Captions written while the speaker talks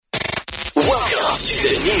Now, to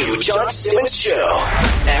the new John Simmons Show.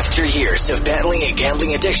 After years of battling a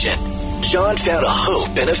gambling addiction, John found a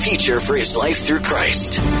hope and a future for his life through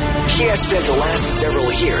Christ. He has spent the last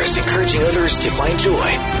several years encouraging others to find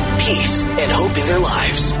joy, peace, and hope in their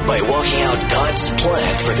lives by walking out God's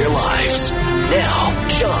plan for their lives. Now,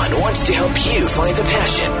 John wants to help you find the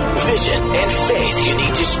passion, vision, and faith you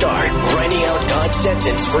need to start writing out God's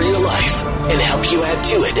sentence for your life and help you add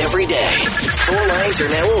to it every day. Phone lines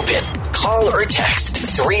are now open. Call or text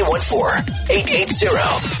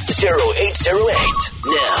 314-880-0808.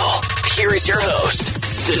 Now, here is your host,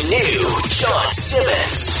 the new John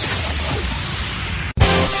Simmons.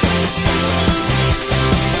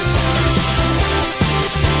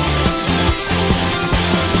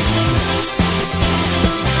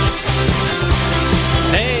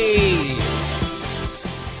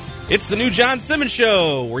 It's the new John Simmons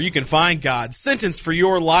Show, where you can find God's sentence for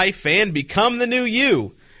your life and become the new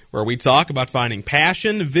you, where we talk about finding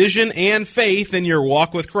passion, vision, and faith in your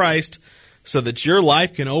walk with Christ so that your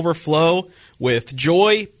life can overflow with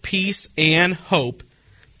joy, peace, and hope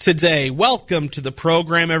today. Welcome to the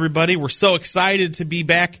program, everybody. We're so excited to be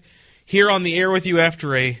back here on the air with you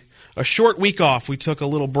after a short week off. We took a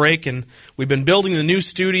little break, and we've been building the new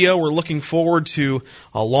studio. We're looking forward to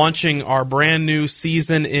launching our brand new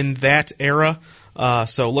season in that era.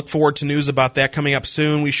 So look forward to news about that coming up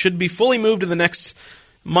soon. We should be fully moved in the next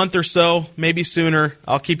month or so, maybe sooner.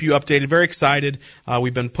 I'll keep you updated. Very excited.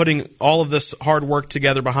 We've been putting all of this hard work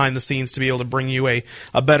together behind the scenes to be able to bring you a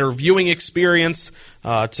better viewing experience,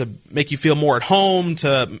 to make you feel more at home,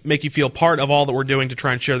 to make you feel part of all that we're doing to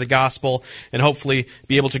try and share the gospel, and hopefully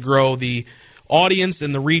be able to grow the audience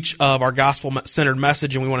and the reach of our gospel-centered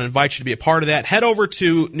message, and we want to invite you to be a part of that. Head over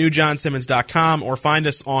to newjohnsimmons.com or find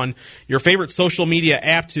us on your favorite social media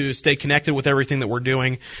app to stay connected with everything that we're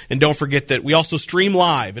doing. And don't forget that we also stream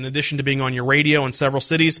live. In addition to being on your radio in several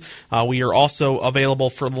cities, we are also available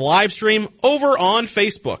for the live stream over on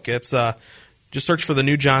Facebook. It's just search for the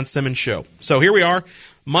new John Simmons Show. So here we are,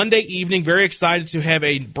 Monday evening. Very excited to have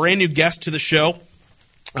a brand new guest to the show.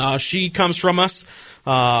 She comes from us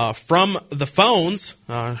from the phones.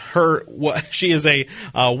 She is a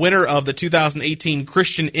winner of the 2018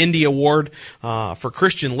 Christian Indie Award for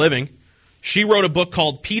Christian Living. She wrote a book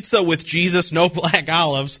called Pizza with Jesus, No Black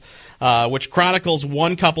Olives, which chronicles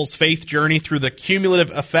one couple's faith journey through the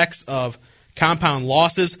cumulative effects of compound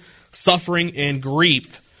losses, suffering, and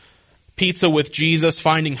grief. Pizza with Jesus,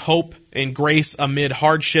 Finding Hope and Grace Amid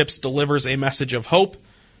Hardships, delivers a message of hope,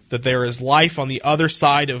 that there is life on the other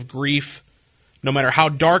side of grief. No matter how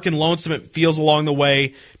dark and lonesome it feels along the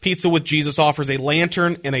way, Pizza with Jesus offers a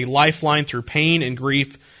lantern and a lifeline through pain and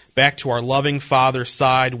grief back to our loving Father's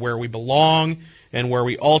side, where we belong and where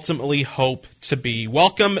we ultimately hope to be.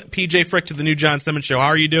 Welcome, PJ Frick, to the new John Simmons Show. How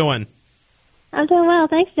are you doing? I'm doing well.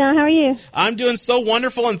 Thanks, John. How are you? I'm doing so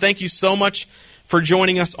wonderful, and thank you so much for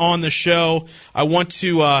joining us on the show. I want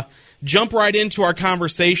to jump right into our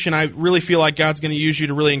conversation. I really feel like God's going to use you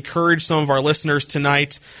to really encourage some of our listeners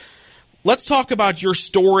tonight. Let's talk about your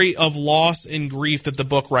story of loss and grief that the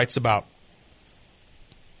book writes about.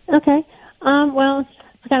 Okay. Well, it's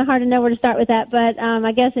kind of hard to know where to start with that, but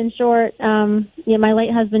I guess in short, my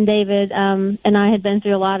late husband David and I had been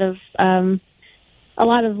through a lot of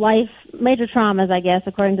life, major traumas, I guess,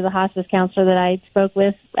 according to the hospice counselor that I spoke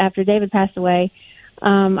with after David passed away.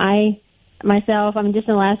 Myself, just in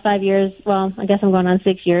the last 5 years, well, I guess I'm going on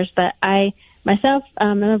 6 years, but I'm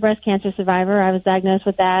a breast cancer survivor. I was diagnosed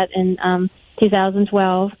with that in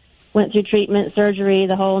 2012, went through treatment, surgery,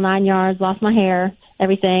 the whole 9 yards, lost my hair,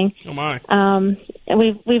 everything. Oh, my. And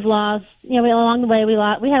we've lost, along the way, we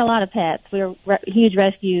had a lot of pets. We were huge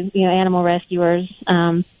animal rescuers,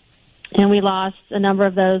 and we lost a number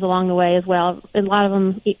of those along the way as well. A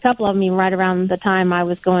couple of them even right around the time I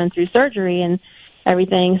was going through surgery and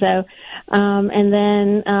everything. So, and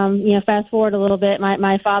then, fast forward a little bit,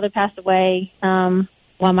 my father passed away, while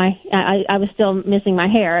I was still missing my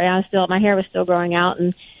hair. My hair was still growing out.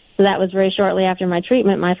 And so that was very shortly after my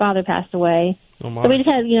treatment. My father passed away. Oh, my. So we just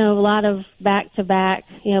had, a lot of back to back,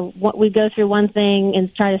 we'd go through one thing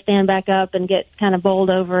and try to stand back up and get kind of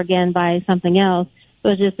bowled over again by something else. It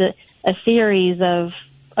was just a series of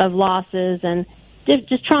losses and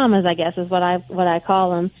just traumas, I guess, is what I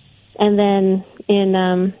call them. And then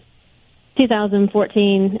in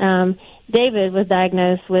 2014, David was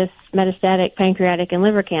diagnosed with metastatic pancreatic and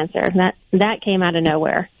liver cancer, and that came out of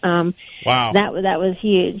nowhere. Wow, that was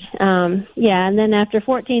huge. And then after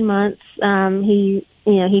 14 months, he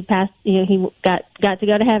passed. He got to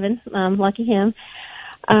go to heaven. Lucky him.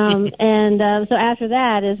 And so after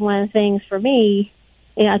that is when things for me.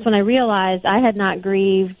 That's when I realized I had not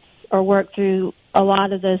grieved or worked through a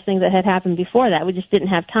lot of those things that had happened before that. We just didn't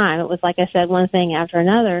have time. It was, like I said, one thing after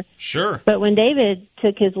another. Sure. But when David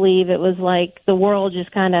took his leave, it was like the world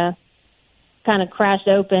just kind of crashed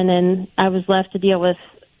open, and I was left to deal with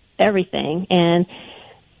everything. And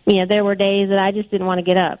there were days that I just didn't want to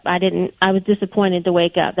get up. I was disappointed to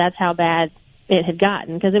wake up. That's how bad it had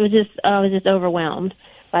gotten, because I was just overwhelmed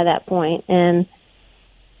by that point. And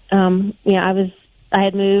I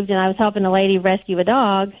had moved, and I was helping a lady rescue a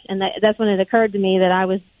dog, and that's when it occurred to me that I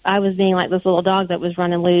was being like this little dog that was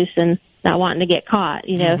running loose and not wanting to get caught.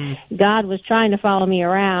 God was trying to follow me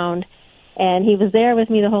around, and He was there with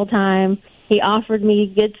me the whole time. He offered me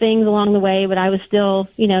good things along the way, but I was still,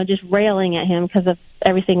 just railing at Him because of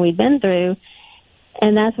everything we'd been through.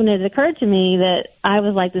 And that's when it occurred to me that I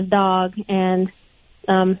was like this dog, and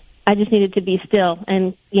I just needed to be still.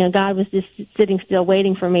 And, God was just sitting still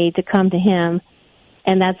waiting for me to come to Him.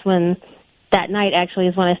 And that's when, that night actually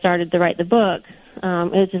is when I started to write the book. It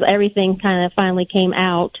was just everything kind of finally came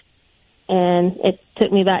out. And it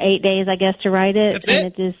took me about 8 days, I guess, to write it. That's and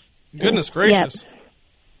it? Just, goodness gracious.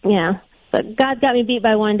 Yeah. But God got me beat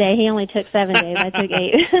by 1 day. He only took 7 days. I took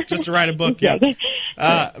 8. Just to write a book, yeah.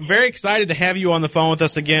 Very excited to have you on the phone with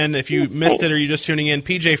us again. If you missed it or you're just tuning in,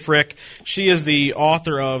 PJ Frick, she is the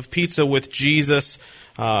author of Pizza with Jesus,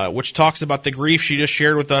 which talks about the grief she just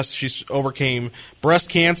shared with us. She overcame breast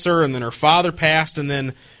cancer, and then her father passed, and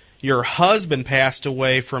then your husband passed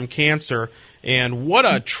away from cancer. And what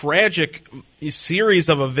a tragic series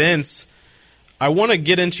of events. I want to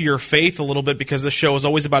get into your faith a little bit, because this show is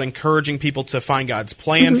always about encouraging people to find God's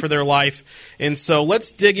plan for their life. And so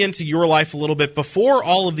let's dig into your life a little bit. Before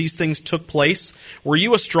all of these things took place, were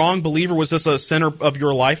you a strong believer? Was this a center of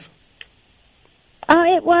your life?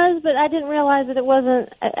 It was, but I didn't realize that it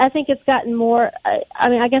wasn't. I think it's gotten more.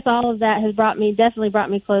 I guess all of that has definitely brought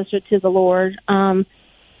me closer to the Lord.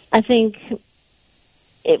 I think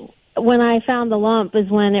when I found the lump is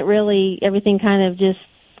when it really, everything kind of just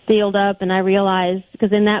sealed up, and I realized,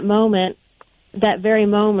 because in that moment, that very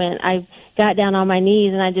moment, I got down on my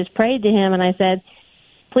knees and I just prayed to Him, and I said,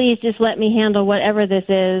 please just let me handle whatever this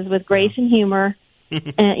is with grace and humor,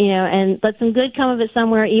 and let some good come of it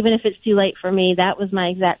somewhere, even if it's too late for me. That was my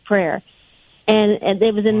exact prayer. And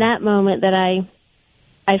it was in that moment that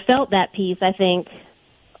I felt that peace, I think,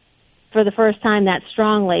 for the first time that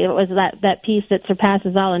strongly. It was that peace that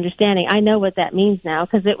surpasses all understanding. I know what that means now,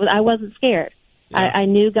 because I wasn't scared. Yeah. I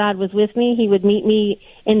knew God was with me. He would meet me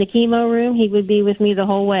in the chemo room. He would be with me the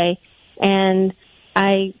whole way. And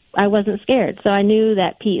I wasn't scared. So I knew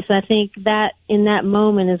that peace. I think that in that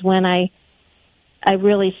moment is when I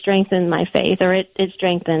really strengthened my faith, or it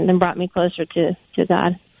strengthened and brought me closer to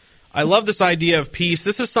God. I love this idea of peace.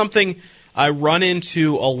 This is something I run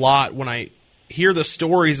into a lot when I hear the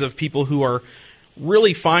stories of people who are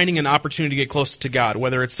really finding an opportunity to get close to God,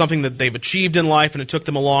 whether it's something that they've achieved in life and it took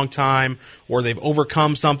them a long time, or they've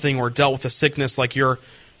overcome something or dealt with a sickness like you're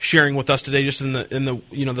sharing with us today, just in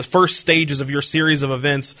the first stages of your series of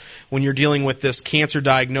events when you're dealing with this cancer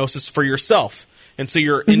diagnosis for yourself. And so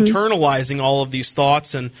you're internalizing all of these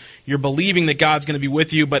thoughts, and you're believing that God's going to be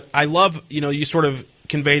with you. But I love, you sort of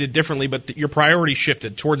conveyed it differently, but your priority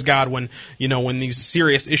shifted towards God when these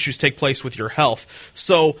serious issues take place with your health.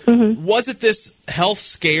 So was it this health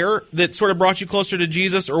scare that sort of brought you closer to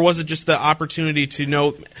Jesus, or was it just the opportunity to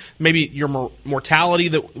know maybe your mortality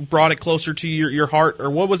that brought it closer to your heart? Or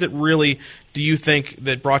what was it really, do you think,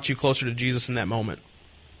 that brought you closer to Jesus in that moment?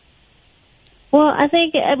 Well, I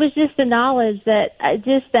think it was just the knowledge that,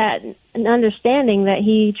 an understanding that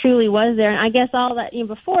He truly was there. And I guess all that,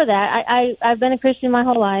 before that, I've been a Christian my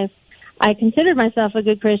whole life. I considered myself a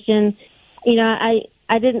good Christian. We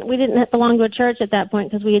didn't belong to a church at that point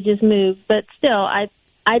because we had just moved. But still,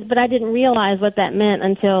 but I didn't realize what that meant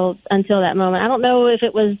until that moment. I don't know if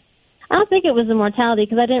it was. I don't think it was the mortality,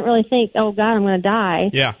 because I didn't really think, oh God, I'm going to die.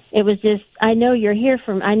 Yeah. It was just, I know you're here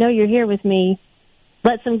with me.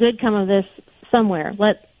 Let some good come of this somewhere.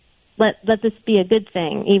 Let this be a good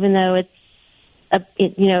thing, even though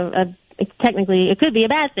technically it could be a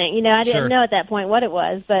bad thing. I didn't know at that point what it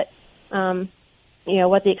was, but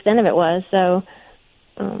what the extent of it was. So,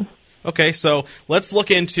 okay, so let's look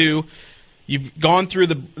into. You've gone through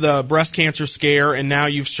the breast cancer scare, and now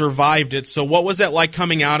you've survived it. So what was that like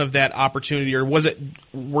coming out of that opportunity? Or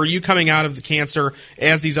were you coming out of the cancer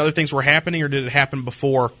as these other things were happening, or did it happen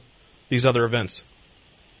before these other events?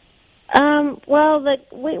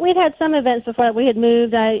 We'd had some events before. We had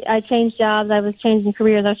moved. I changed jobs. I was changing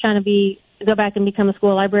careers. I was trying to go back and become a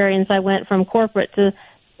school librarian. So I went from corporate to,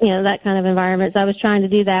 that kind of environment. So I was trying to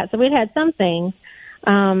do that. So we'd had some things.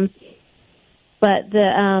 But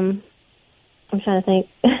I'm trying to think.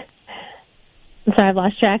 I'm sorry, I've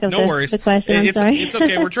lost track of No worries. the question. I'm sorry. It's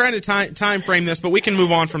okay. We're trying to time frame this, but we can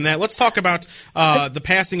move on from that. Let's talk about the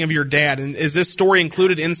passing of your dad. And is this story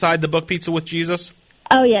included inside the book Pizza with Jesus?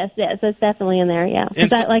 Oh, yes, it's definitely in there, yeah. And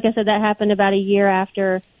that, like I said, that happened about a year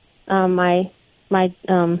after my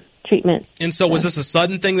treatment. And so was this a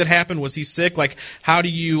sudden thing that happened? Was he sick? Like, how do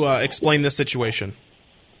you explain this situation?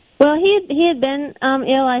 Well, he had been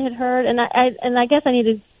ill, I had heard, and I guess I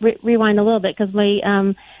need to rewind a little bit because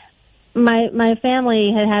my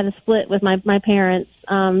family had a split with my parents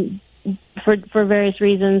for various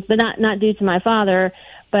reasons, but not due to my father,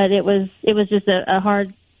 but it was just a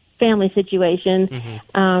hard family situation.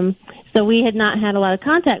 Mm-hmm. So we had not had a lot of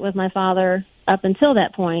contact with my father up until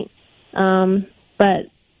that point.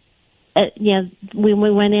 But we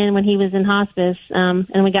went in when he was in hospice,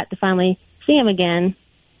 and we got to finally see him again.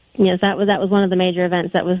 Yes, that was one of the major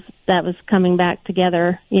events that was coming back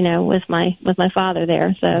together, with my father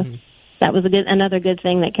there. So mm-hmm. That was another good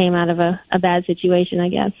thing that came out of a bad situation, I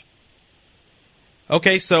guess.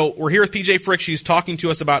 Okay, so we're here with PJ Frick. She's talking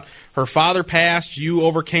to us about her father passed, you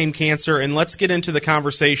overcame cancer, and let's get into the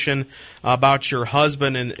conversation about your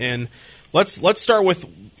husband. And let's start with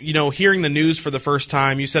hearing the news for the first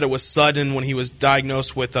time. You said it was sudden when he was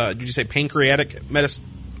diagnosed with did you say pancreatic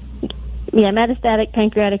metastatic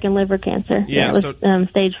pancreatic and liver cancer. Yeah, it was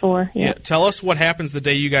stage 4. Yeah, tell us what happens the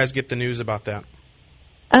day you guys get the news about that.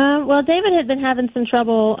 Well, David had been having some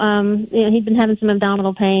trouble. He'd been having some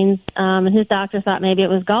abdominal pains, and his doctor thought maybe it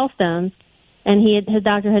was gallstones. And his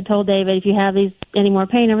doctor had told David, if you have any more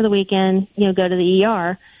pain over the weekend, go to the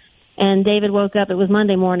ER. And David woke up. It was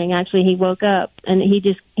Monday morning. Actually, he woke up and he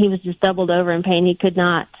was just doubled over in pain. He could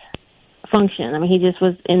not function. I mean, he just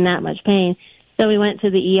was in that much pain. So we went to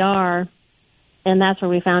the ER. And that's where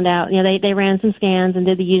we found out. They ran some scans and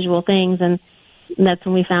did the usual things, and that's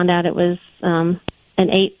when we found out it was an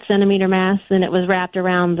 8-centimeter mass, and it was wrapped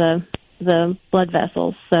around the blood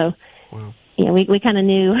vessels. So, wow. We kind of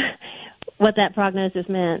knew what that prognosis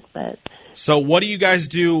meant. But so, what do you guys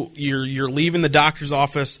do? You're leaving the doctor's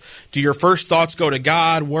office. Do your first thoughts go to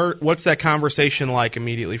God? What's that conversation like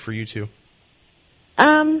immediately for you two?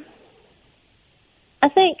 I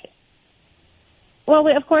think. Well,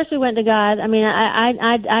 of course we went to God. I mean,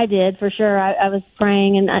 I did for sure. I was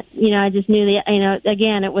praying, and I just knew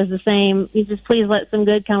again, it was the same. You just please let some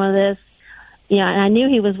good come of this. And I knew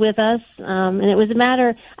He was with us, and it was a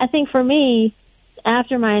matter. I think for me,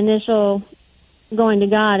 after my initial going to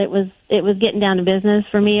God, it was getting down to business.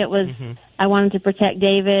 For me, it was mm-hmm. I wanted to protect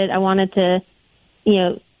David. I wanted to,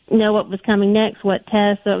 know what was coming next, what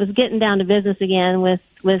tests. So it was getting down to business again with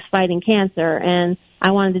fighting cancer, and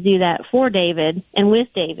I wanted to do that for David and with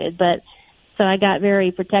David, but so I got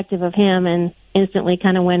very protective of him and instantly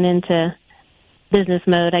kind of went into business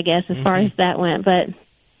mode, I guess, as mm-hmm. far as that went. But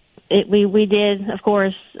we did, of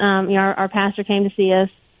course, our pastor came to see us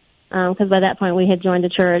because by that point we had joined a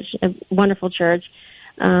church, a wonderful church,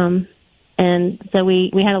 and so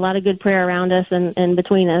we had a lot of good prayer around us and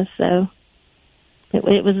between us, so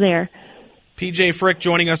it was there. PJ Frick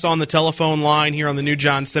joining us on the telephone line here on the new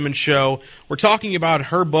John Simmons Show. We're talking about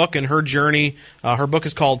her book and her journey. Her book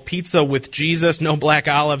is called Pizza with Jesus, No Black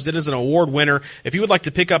Olives. It is an award winner. If you would like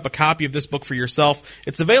to pick up a copy of this book for yourself,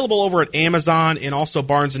 it's available over at Amazon and also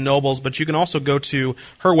Barnes & Nobles, but you can also go to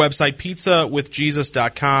her website,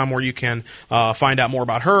 pizzawithjesus.com, where you can find out more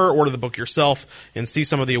about her, order the book yourself, and see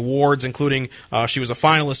some of the awards, including she was a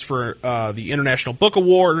finalist for the International Book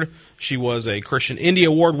Award. She was a Christian Indie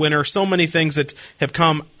Award winner. So many things that have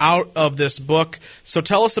come out of this book. So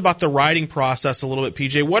tell us about the writing process a little bit,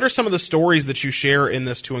 PJ. What are some of the stories that you share in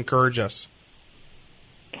this to encourage us?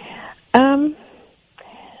 Well,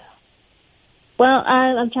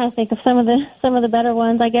 I'm trying to think of some of the better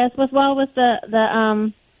ones, I guess. With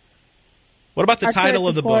the what about the title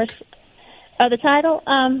of the book? Oh, the title?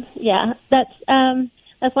 Yeah, that's one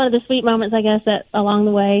of the sweet moments, I guess, that along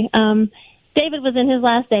the way. David was in his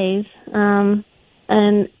last days, and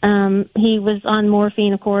he was on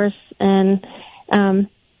morphine, of course, and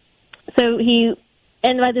so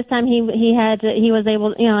by this time he was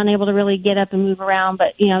unable to really get up and move around,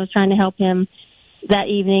 but I was trying to help him that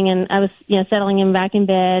evening, and I was settling him back in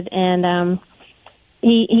bed, and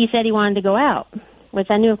he said he wanted to go out, which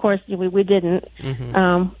I knew, of course, we didn't,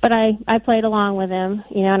 mm-hmm. But I played along with him,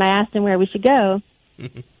 and I asked him where we should go.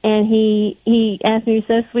 And he asked me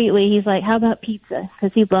so sweetly, he's like, how about pizza?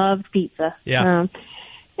 Because he loved pizza. Yeah.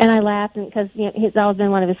 And I laughed because it's always been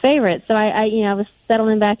one of his favorites. So I was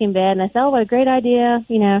settling back in bed, and I said, oh, what a great idea,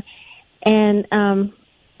 And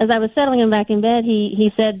as I was settling him back in bed,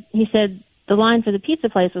 he said the line for the pizza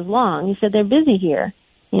place was long. He said, they're busy here.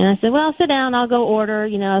 I said, well, sit down, I'll go order. I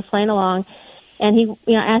was playing along. And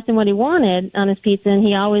he, asked him what he wanted on his pizza, and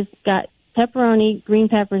he always got pepperoni, green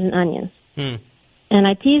peppers, and onions. And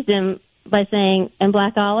I teased him by saying, and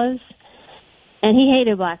black olives. And he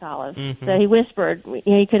hated black olives. So he whispered,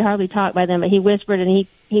 he could hardly talk by then, but he whispered, and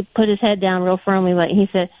he put his head down real firmly, like he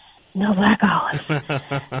said, no black olives.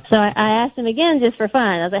 So I asked him again just for fun.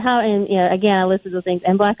 I was like, how? And again, I listed the things,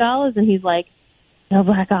 and black olives, and he's like, no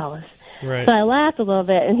black olives. Right. So I laughed a little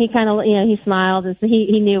bit, and he kind of, he smiled, and so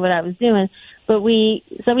he knew what I was doing. But we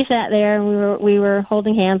sat there, and we were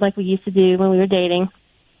holding hands like we used to do when we were dating.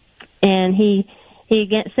 And he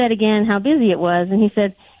said again how busy it was, and he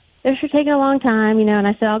said, they're sure taking a long time, and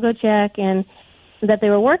I said, I'll go check, and that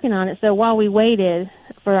they were working on it. So while we waited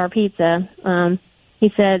for our pizza,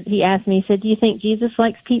 he asked me, do you think Jesus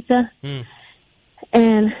likes pizza?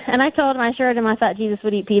 And I told him, I assured him I thought Jesus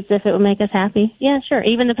would eat pizza if it would make us happy. Yeah, sure,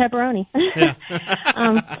 even the pepperoni. Yeah.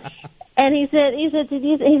 And he said, do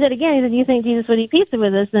you think Jesus would eat pizza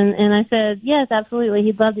with us? And I said, yes, absolutely,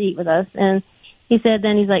 he'd love to eat with us. And he said,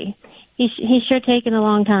 then he's like, he's sure taking a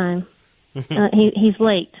long time. He's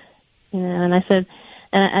late. And I said,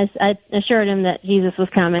 and I assured him that Jesus was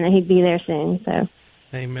coming and he'd be there soon. So,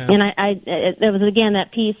 amen. And it was again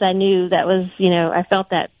that peace I knew that was, I felt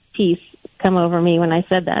that peace come over me when I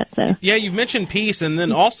said that. So yeah, you've mentioned peace, and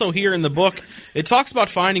then also here in the book, it talks about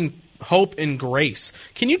finding hope and grace.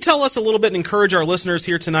 Can you tell us a little bit and encourage our listeners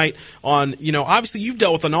here tonight on, obviously you've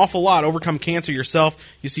dealt with an awful lot, overcome cancer yourself.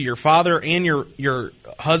 You see your father and your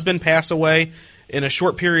husband pass away in a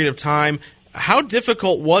short period of time. How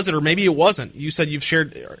difficult was it, or maybe it wasn't? You said you've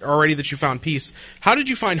shared already that you found peace. How did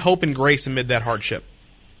you find hope and grace amid that hardship?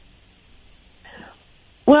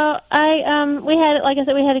 Well, we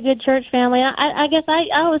had a good church family. I guess I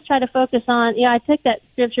always try to focus on, I took that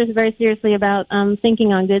scriptures very seriously about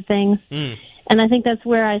thinking on good things. And I think that's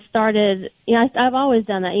where I started. I've always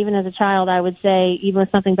done that. Even as a child, I would say, even when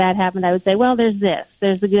something bad happened, I would say, well, there's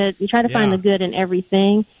the good. You try to find the good in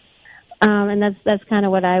everything. And that's kind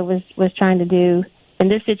of what I was trying to do in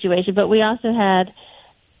this situation. But we also had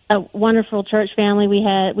a wonderful church family. We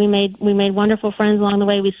made wonderful friends along the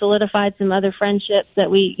way. We solidified some other friendships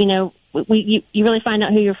that you really find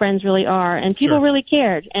out who your friends really are, and people really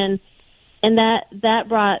cared, and that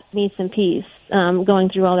brought me some peace going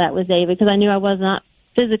through all that with David, because I knew I was not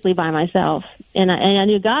physically by myself, and I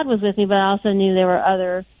knew God was with me, but I also knew there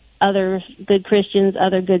were other good Christians,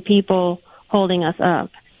 other good people holding us up,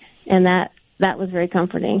 and that was very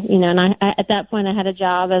comforting, And I at that point I had a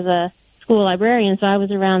job as a school librarian, so I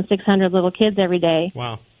was around 600 little kids every day.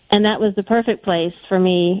 Wow. And that was the perfect place for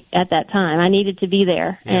me at that time. I needed to be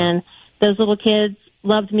there. Yeah. And those little kids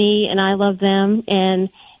loved me and I loved them, and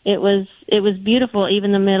it was beautiful,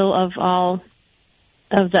 even in the middle of all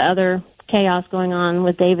of the other chaos going on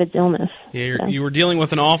with David's illness. Yeah, you were dealing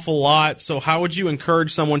with an awful lot. So how would you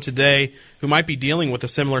encourage someone today who might be dealing with a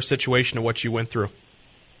similar situation to what you went through?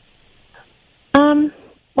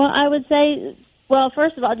 Well, I would say,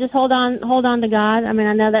 first of all, just hold on to God. I mean,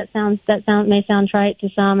 I know that may sound trite to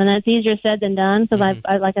some, and it's easier said than done, because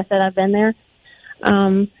like I said, I've been there.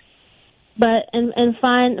 But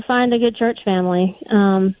find a good church family.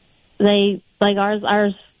 They, like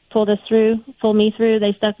ours pulled me through.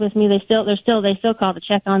 They stuck with me. They still call to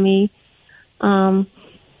check on me. And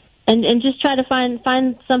just try to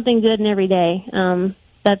find something good in every day.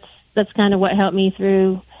 That's kind of what helped me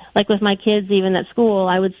through. Like with my kids, even at school,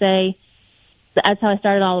 I would say, that's how I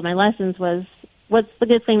started all of my lessons was, what's the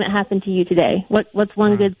good thing that happened to you today? What's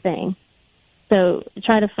one good thing? So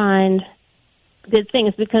try to find good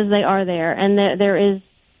things, because they are there, and there is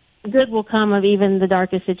good will come of even the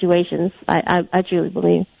darkest situations. I truly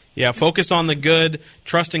believe. Yeah, focus on the good,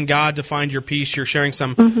 trust in God to find your peace. You're sharing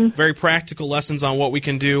some very practical lessons on what we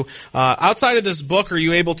can do. Outside of this book, are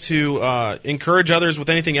you able to encourage others with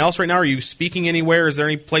anything else right now? Are you speaking anywhere? Is there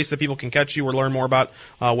any place that people can catch you or learn more about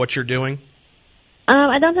what you're doing?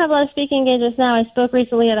 I don't have a lot of speaking engagements now. I spoke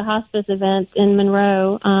recently at a hospice event in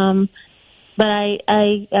Monroe, but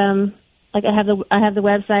I have the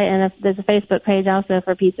website, and there's a Facebook page also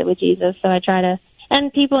for Pizza with Jesus. So I try to.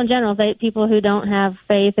 And people in general, people who don't have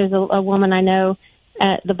faith. There's a woman I know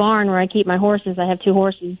at the barn where I keep my horses. I have 2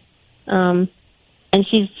 horses. And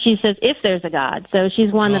she says, if there's a God. So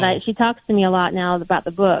she's one that she talks to me a lot now about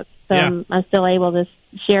the book. So I'm still able to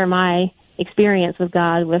share my experience with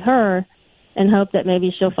God with her, and hope that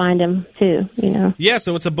maybe she'll find him too, Yeah,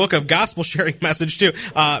 so it's a book of gospel sharing message too.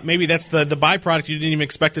 Maybe that's the byproduct you didn't even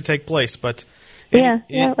expect to take place, but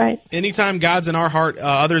Right. Anytime God's in our heart,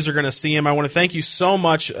 others are going to see Him. I want to thank you so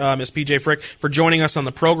much, Ms. P.J. Frick, for joining us on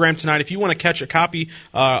the program tonight. If you want to catch a copy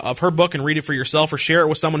of her book and read it for yourself or share it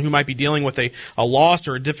with someone who might be dealing with a loss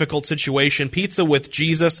or a difficult situation, Pizza with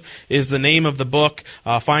Jesus is the name of the book.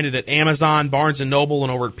 Find it at Amazon, Barnes & Noble,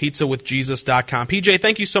 and over at pizzawithjesus.com. P.J.,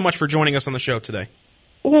 thank you so much for joining us on the show today.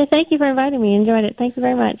 Okay, thank you for inviting me. Enjoyed it. Thank you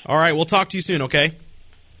very much. All right, we'll talk to you soon, okay?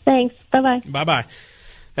 Thanks. Bye-bye. Bye-bye.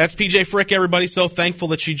 That's P.J. Frick, everybody. So thankful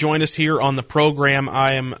that she joined us here on the program.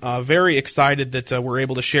 I am very excited that we're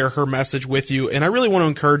able to share her message with you, and I really want to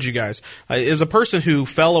encourage you guys. As a person who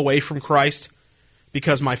fell away from Christ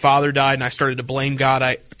because my father died and I started to blame God,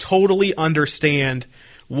 I totally understand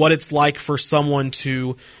what it's like for someone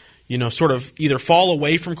to, sort of either fall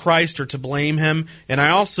away from Christ or to blame Him. And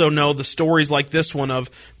I also know the stories like this one of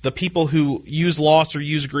the people who use loss or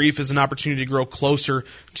use grief as an opportunity to grow closer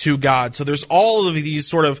to God. So there's all of these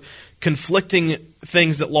sort of conflicting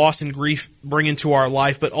things that loss and grief bring into our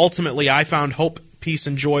life. But ultimately, I found hope, peace,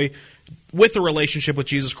 and joy with a relationship with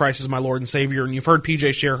Jesus Christ as my Lord and Savior. And you've heard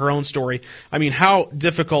PJ share her own story. I mean, how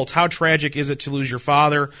difficult, how tragic is it to lose your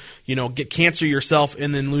father, get cancer yourself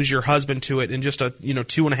and then lose your husband to it in just a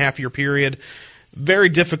 2.5-year period. Very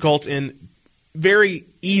difficult and very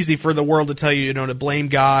easy for the world to tell you, to blame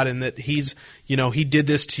God and that He's, He did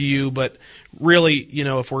this to you. But really,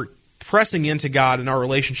 if we're pressing into God and our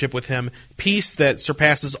relationship with Him, peace that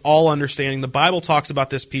surpasses all understanding. The Bible talks about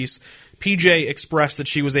this peace. PJ expressed that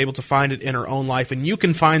she was able to find it in her own life, and you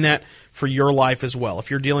can find that for your life as well.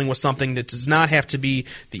 If you're dealing with something that does not have to be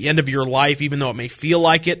the end of your life, even though it may feel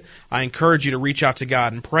like it, I encourage you to reach out to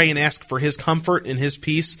God and pray and ask for His comfort and His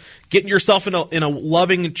peace. Get yourself in a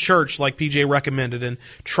loving church like PJ recommended, and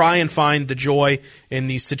try and find the joy in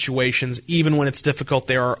these situations. Even when it's difficult,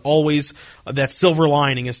 there are always that silver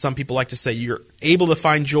lining, as some people like to say. You're able to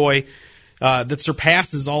find joy that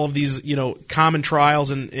surpasses all of these common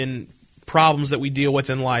trials and problems that we deal with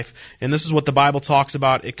in life. And this is what the Bible talks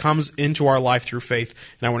about. It comes into our life through faith.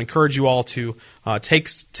 And I want to encourage you all to take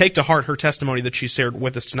to heart her testimony that she shared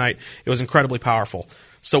with us tonight. It was incredibly powerful.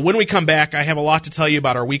 So when we come back, I have a lot to tell you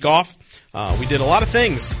about our week off. We did a lot of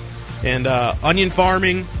things. And onion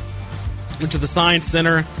farming, went to the Science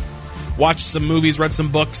Center, watched some movies, read some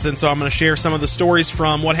books, and so I'm going to share some of the stories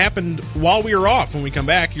from what happened while we were off. When we come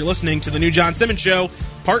back, you're listening to the new John Simmons Show,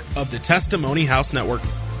 part of the Testimony House Network.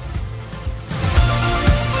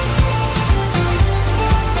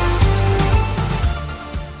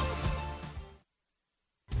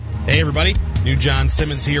 Hey everybody, new John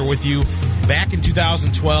Simmons here with you. Back in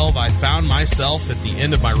 2012, I found myself at the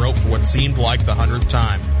end of my rope for what seemed like the 100th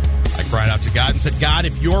time. I cried out to God and said, God,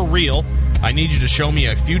 if you're real, I need you to show me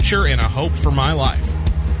a future and a hope for my life.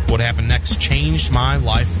 What happened next changed my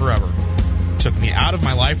life forever. It took me out of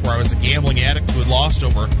my life where I was a gambling addict who had lost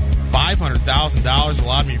over $500,000,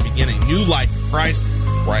 allowed me to begin a new life in Christ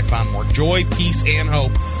where I found more joy, peace, and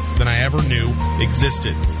hope than I ever knew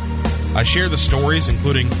existed. I share the stories,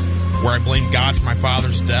 including where I blamed God for my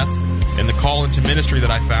father's death and the call into ministry that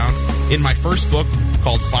I found in my first book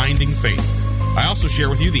called Finding Faith. I also share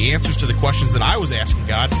with you the answers to the questions that I was asking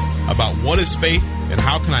God about what is faith and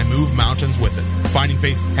how can I move mountains with it. Finding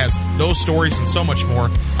Faith has those stories and so much more.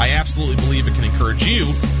 I absolutely believe it can encourage you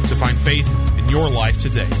to find faith in your life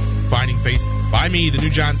today. Finding Faith by me, the new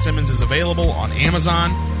John Simmons, is available on Amazon,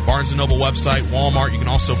 Barnes & Noble website, Walmart. You can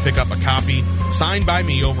also pick up a copy signed by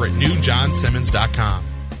me over at newjohnsimmons.com.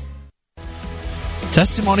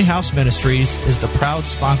 Testimony House Ministries is the proud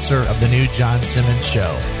sponsor of the new John Simmons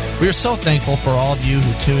Show. We are so thankful for all of you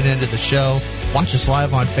who tune into the show, watch us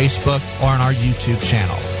live on Facebook or on our YouTube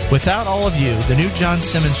channel. Without all of you, the new John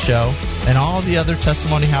Simmons Show and all the other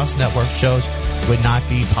Testimony House Network shows would not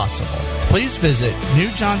be possible. Please visit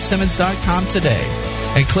newjohnsimmons.com today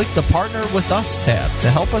and click the Partner with Us tab to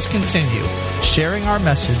help us continue sharing our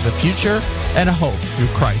message of future and a hope through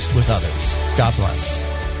Christ with others. God bless.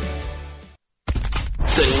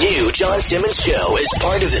 The new John Simmons Show is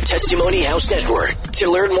part of the Testimony House Network.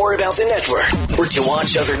 To learn more about the network or to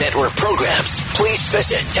watch other network programs, please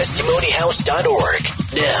visit testimonyhouse.org.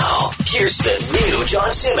 Now, here's the new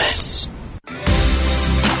John Simmons.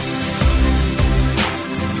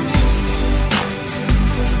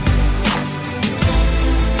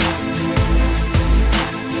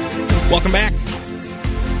 Welcome back.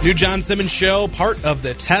 New John Simmons Show, part of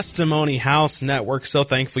the Testimony House Network. So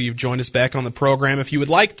thankful you've joined us back on the program. If you would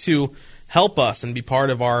like to help us and be part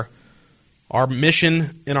of our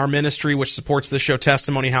mission in our ministry, which supports this show,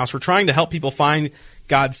 Testimony House, we're trying to help people find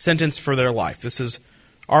God's sentence for their life. This is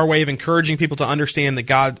our way of encouraging people to understand that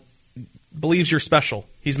God believes you're special.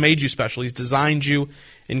 He's made you special. He's designed you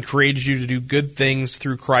and created you to do good things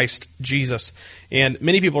through Christ Jesus. And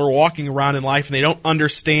many people are walking around in life and they don't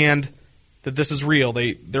understand that this is real.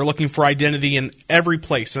 They're looking for identity in every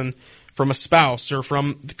place, and from a spouse or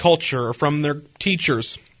from the culture or from their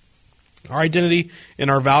teachers. Our identity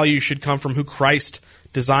and our value should come from who Christ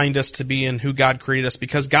designed us to be and who God created us,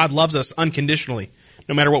 because God loves us unconditionally.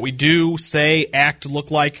 No matter what we do, say, act,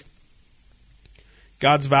 look like,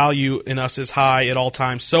 God's value in us is high at all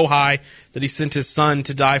times, so high that He sent His Son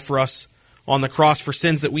to die for us on the cross for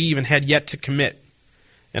sins that we even had yet to commit.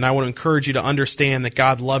 And I want to encourage you to understand that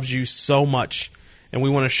God loves you so much, and we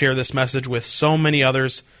want to share this message with so many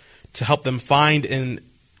others to help them find and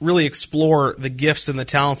really explore the gifts and the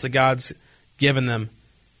talents that God's given them.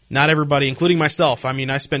 Not everybody, including myself. I mean,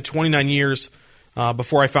 I spent 29 years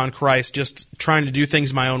before I found Christ just trying to do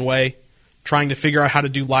things my own way, trying to figure out how to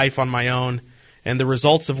do life on my own, and the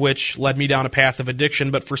results of which led me down a path of addiction.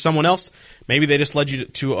 But for someone else, maybe they just led you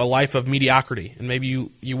to a life of mediocrity. And maybe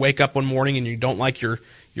you wake up one morning and you don't like your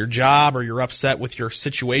job, or you're upset with your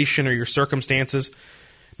situation or your circumstances.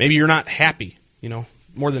 Maybe you're not happy. You know,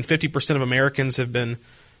 more than 50% of Americans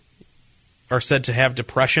are said to have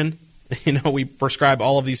depression. You know, we prescribe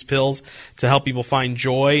all of these pills to help people find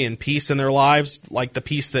joy and peace in their lives, like the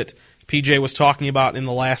peace that PJ was talking about in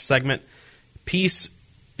the last segment. Peace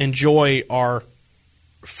and joy are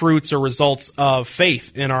fruits or results of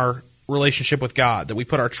faith in our relationship with God, that we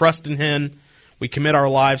put our trust in Him, we commit our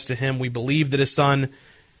lives to Him, we believe that His Son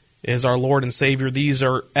is our Lord and Savior. These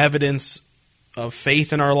are evidence of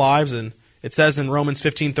faith in our lives, and it says in Romans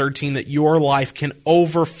 15:13 that your life can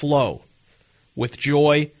overflow with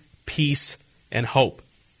joy, peace, and hope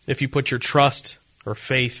if you put your trust or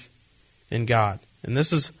faith in God. And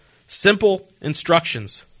this is simple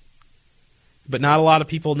instructions, but not a lot of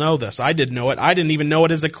people know this. I didn't know it. I didn't even know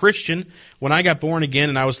it as a Christian when I got born again,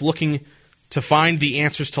 and I was looking to find the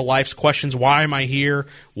answers to life's questions. Why am I here?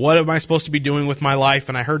 What am I supposed to be doing with my life?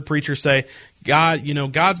 And I heard preachers say,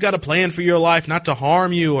 God's got a plan for your life, not to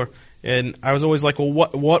harm you. And I was always like, well,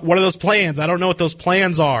 what are those plans? I don't know what those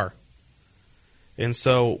plans are. And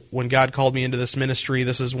so when God called me into this ministry,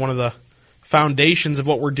 this is one of the foundations of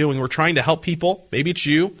what we're doing. We're trying to help people. Maybe it's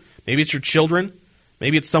you. Maybe it's your children.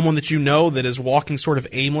 Maybe it's someone that you know that is walking sort of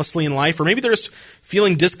aimlessly in life. Or maybe they're just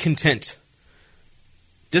feeling discontent.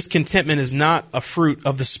 Discontentment is not a fruit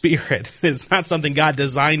of the Spirit. It's not something God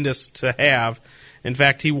designed us to have. In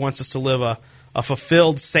fact, He wants us to live a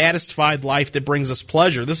fulfilled, satisfied life that brings us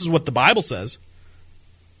pleasure. This is what the Bible says.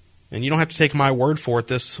 And you don't have to take my word for it.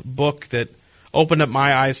 This book that opened up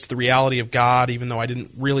my eyes to the reality of God, even though I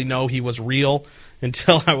didn't really know He was real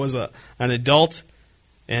until I was an adult,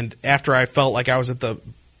 and after I felt like I was at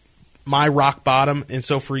my rock bottom. And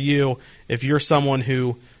so for you, if you're someone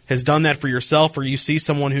who has done that for yourself, or you see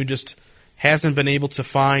someone who just hasn't been able to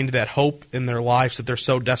find that hope in their lives that they're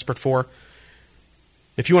so desperate for,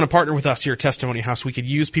 if you want to partner with us here at Testimony House, we could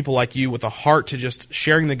use people like you with a heart to just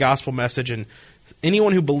sharing the gospel message. And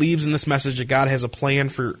anyone who believes in this message that God has a plan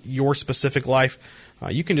for your specific life,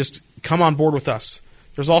 you can just come on board with us.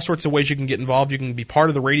 There's all sorts of ways you can get involved. You can be part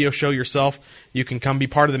of the radio show yourself. You can come be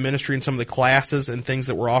part of the ministry in some of the classes and things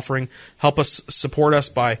that we're offering. Help us support us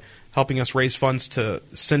by helping us raise funds to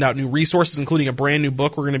send out new resources, including a brand new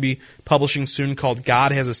book we're going to be publishing soon called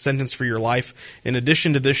God Has a Sentence for Your Life. In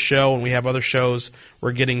addition to this show, and we have other shows,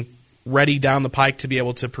 we're getting ready down the pike to be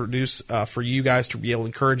able to produce for you guys, to be able to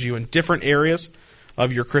encourage you in different areas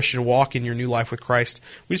of your Christian walk in your new life with Christ.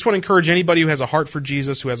 We just want to encourage anybody who has a heart for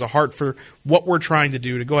Jesus, who has a heart for what we're trying to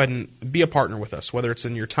do, to go ahead and be a partner with us, whether it's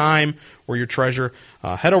in your time or your treasure.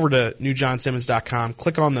 Head over to newjohnsimmons.com,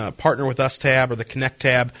 click on the Partner with Us tab or the Connect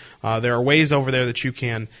tab. There are ways over there that you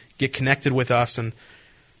can get connected with us, and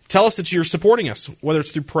tell us that you're supporting us, whether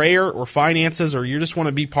it's through prayer or finances, or you just want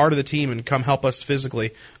to be part of the team and come help us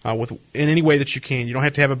physically in any way that you can. You don't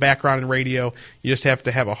have to have a background in radio. You just have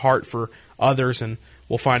to have a heart for others, and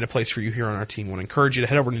we'll find a place for you here on our team. I want to encourage you to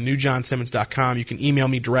head over to newjohnsimmons.com. You can email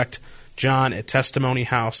me direct,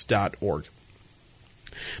 john@testimonyhouse.org.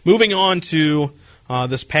 Moving on to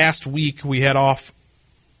this past week, we had off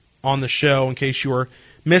on the show, in case you were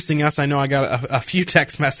missing us. I know I got a few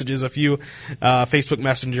text messages, a few Facebook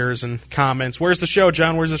messengers and comments. Where's the show,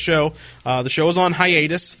 John? Where's the show? The show is on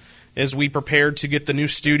hiatus as we prepared to get the new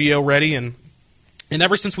studio ready. And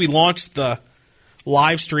ever since we launched the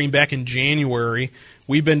live stream back in January,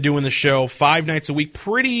 we've been doing the show 5 nights a week,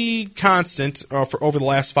 pretty constant for over the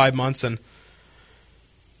last 5 months. And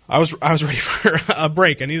I was ready for a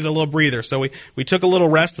break. I needed a little breather. So we took a little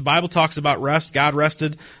rest. The Bible talks about rest. God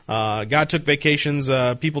rested. God took vacations.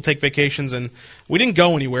 People take vacations. And we didn't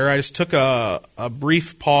go anywhere. I just took a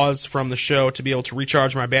brief pause from the show to be able to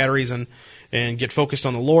recharge my batteries and get focused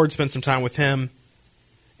on the Lord, spend some time with Him.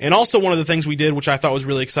 And also one of the things we did, which I thought was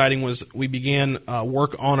really exciting, was we began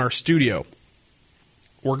work on our studio.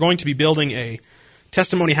 We're going to be building a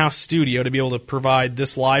Testimony House studio to be able to provide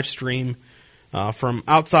this live stream from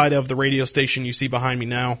outside of the radio station you see behind me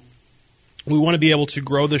now. We want to be able to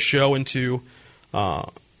grow the show into a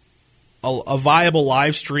viable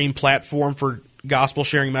live stream platform for gospel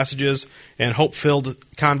sharing messages and hope-filled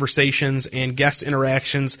conversations and guest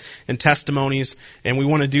interactions and testimonies. And we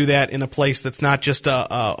want to do that in a place that's not just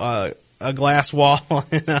a glass wall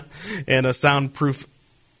and a soundproof.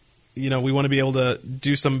 We want to be able to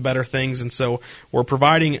do some better things. And so we're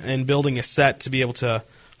providing and building a set to be able to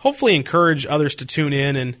hopefully encourage others to tune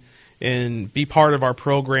in and be part of our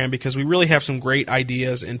program, because we really have some great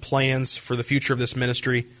ideas and plans for the future of this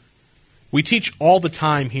ministry. We teach all the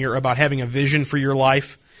time here about having a vision for your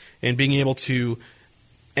life and being able to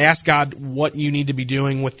ask God what you need to be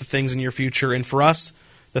doing with the things in your future. And for us,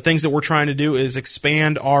 the things that we're trying to do is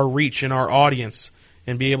expand our reach and our audience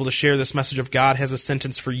and be able to share this message of God has a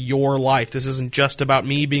sentence for your life. This isn't just about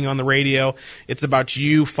me being on the radio. It's about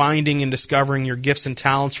you finding and discovering your gifts and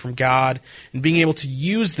talents from God and being able to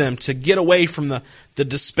use them to get away from the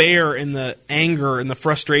despair and the anger and the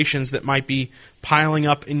frustrations that might be piling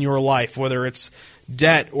up in your life, whether it's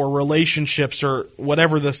debt or relationships or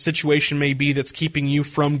whatever the situation may be that's keeping you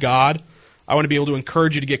from God. I want to be able to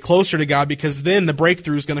encourage you to get closer to God, because then the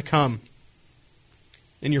breakthrough is going to come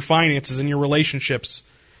in your finances, in your relationships,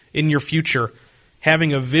 in your future.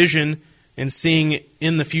 Having a vision and seeing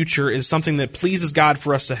in the future is something that pleases God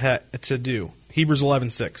for us to do. Hebrews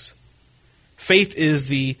 11:6. Faith is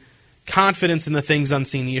the confidence in the things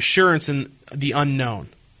unseen, the assurance in the unknown.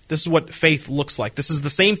 This is what faith looks like. This is the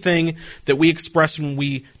same thing that we express when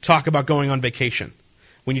we talk about going on vacation.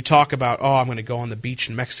 When you talk about, I'm going to go on the beach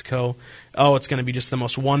in Mexico. It's going to be just the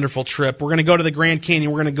most wonderful trip. We're going to go to the Grand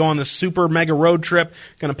Canyon. We're going to go on this super mega road trip.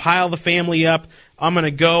 Going to pile the family up. I'm going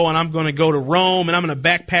to go, and I'm going to go to Rome, and I'm going to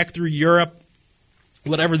backpack through Europe.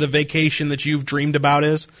 Whatever the vacation that you've dreamed about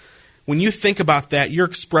is. When you think about that, you're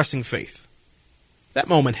expressing faith. That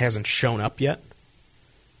moment hasn't shown up yet.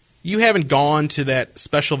 You haven't gone to that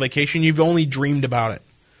special vacation. You've only dreamed about it.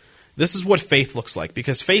 This is what faith looks like,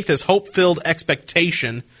 because faith is hope-filled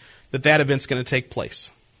expectation that event's going to take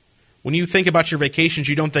place. When you think about your vacations,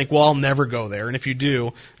 you don't think, well, I'll never go there. And if you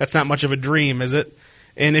do, that's not much of a dream, is it?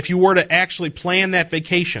 And if you were to actually plan that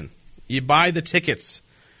vacation, you buy the tickets,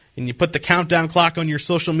 and you put the countdown clock on your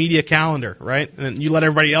social media calendar, right? And you let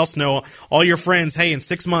everybody else know, all your friends, hey, in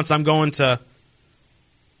 6 months I'm going to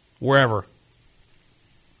wherever.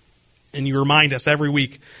 And you remind us every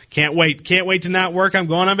week, can't wait to not work. I'm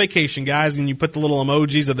going on vacation, guys. And you put the little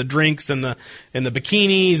emojis of the drinks and the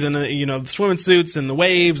bikinis and the swimming suits and the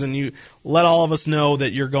waves, and you let all of us know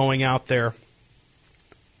that you're going out there.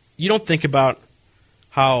 You don't think about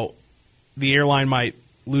how the airline might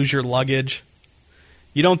lose your luggage.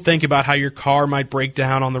 You don't think about how your car might break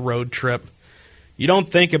down on the road trip. You don't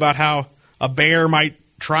think about how a bear might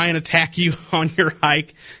try and attack you on your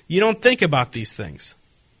hike. You don't think about these things.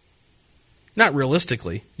 Not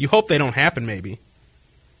realistically. You hope they don't happen, maybe.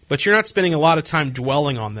 But you're not spending a lot of time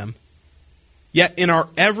dwelling on them. Yet in our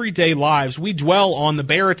everyday lives, we dwell on the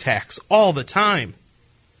bear attacks all the time.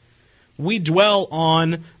 We dwell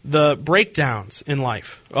on the breakdowns in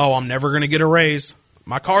life. I'm never going to get a raise.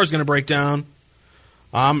 My car's going to break down.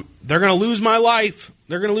 They're going to lose my life.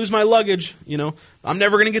 They're going to lose my luggage. I'm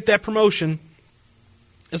never going to get that promotion.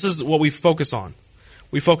 This is what we focus on.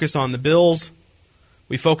 We focus on the bills.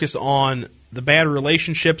 We focus on the bad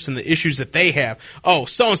relationships and the issues that they have.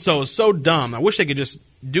 So-and-so is so dumb. I wish they could just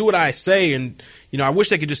do what I say, and I wish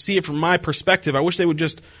they could just see it from my perspective. I wish they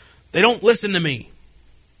don't listen to me.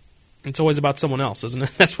 It's always about someone else, isn't it?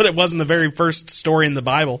 That's what it was in the very first story in the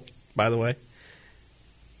Bible, by the way.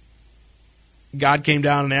 God came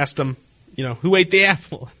down and asked him, who ate the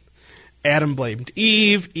apple? Adam blamed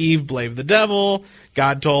Eve. Eve blamed the devil.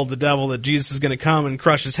 God told the devil that Jesus is going to come and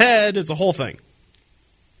crush his head. It's a whole thing.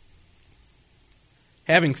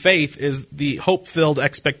 Having faith is the hope-filled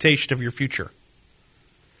expectation of your future.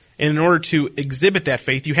 And in order to exhibit that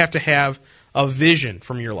faith, you have to have a vision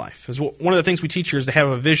from your life. One of the things we teach here is to have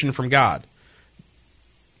a vision from God.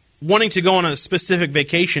 Wanting to go on a specific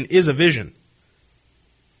vacation is a vision.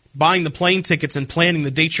 Buying the plane tickets and planning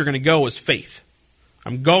the dates you're going to go is faith.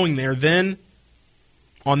 I'm going there then.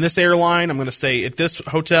 on this airline. I'm going to stay at this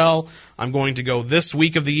hotel. I'm going to go this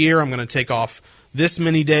week of the year. I'm going to take off this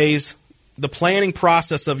many days. The planning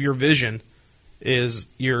process of your vision is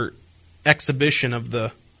your exhibition of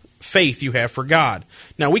the faith you have for God.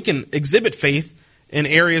 Now, we can exhibit faith in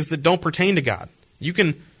areas that don't pertain to God. You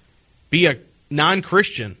can be a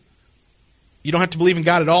non-Christian. You don't have to believe in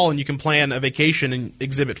God at all, and you can plan a vacation and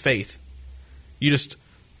exhibit faith. You just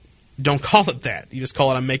don't call it that. You just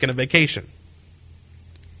call it, I'm making a vacation.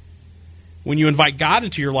 When you invite God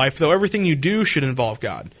into your life, though, everything you do should involve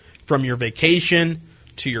God. From your vacation,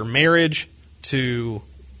 to your marriage, to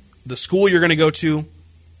the school you're going to go to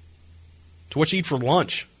what you eat for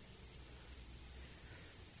lunch.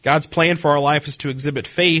 God's plan for our life is to exhibit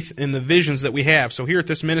faith in the visions that we have. So here at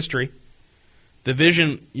this ministry, the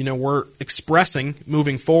vision, we're expressing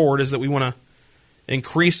moving forward is that we want to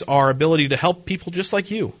increase our ability to help people just like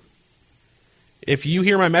you. If you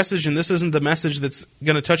hear my message and this isn't the message that's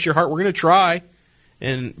going to touch your heart, we're going to try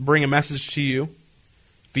and bring a message to you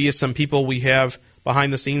via some people we have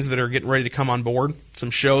behind the scenes that are getting ready to come on board, some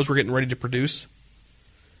shows we're getting ready to produce.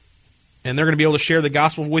 And they're going to be able to share the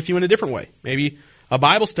gospel with you in a different way. Maybe a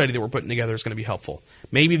Bible study that we're putting together is going to be helpful.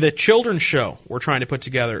 Maybe the children's show we're trying to put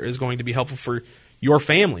together is going to be helpful for your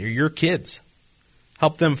family or your kids.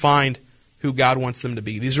 Help them find who God wants them to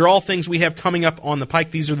be. These are all things we have coming up on the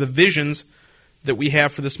pike. These are the visions that we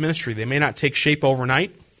have for this ministry. They may not take shape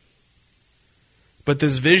overnight, but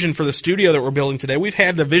this vision for the studio that we're building today, we've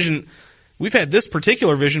had this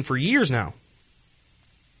particular vision for years now.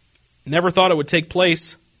 Never thought it would take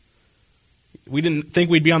place. We didn't think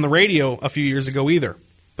we'd be on the radio a few years ago either,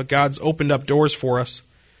 but God's opened up doors for us,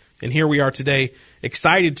 and here we are today,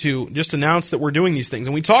 excited to just announce that we're doing these things.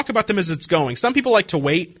 And we talk about them as it's going. Some people like to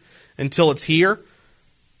wait until it's here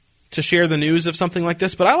to share the news of something like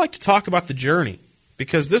this, but I like to talk about the journey,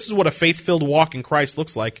 because this is what a faith-filled walk in Christ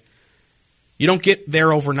looks like. You don't get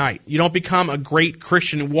there overnight. You don't become a great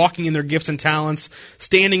Christian walking in their gifts and talents,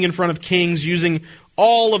 standing in front of kings, using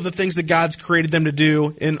all of the things that God's created them to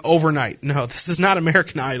do in overnight. No, this is not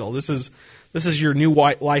American Idol. This is your new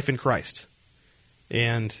life in Christ.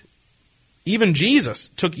 And even Jesus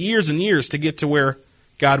took years and years to get to where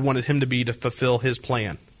God wanted him to be to fulfill his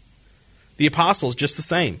plan. The apostles, just the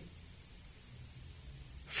same.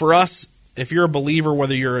 For us, if you're a believer,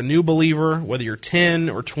 whether you're a new believer, whether you're 10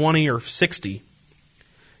 or 20 or 60,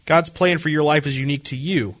 God's plan for your life is unique to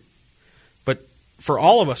you. But for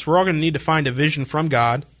all of us, we're all going to need to find a vision from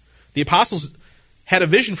God. The apostles had a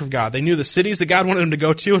vision from God. They knew the cities that God wanted them to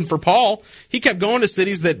go to. And for Paul, he kept going to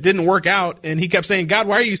cities that didn't work out. And he kept saying, God,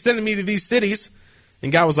 why are you sending me to these cities?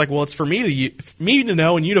 And God was like, well, it's for me to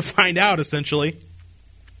know and you to find out, essentially.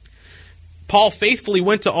 Paul faithfully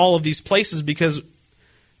went to all of these places because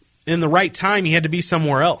in the right time, he had to be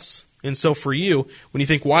somewhere else. And so for you, when you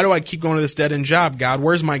think, why do I keep going to this dead-end job, God?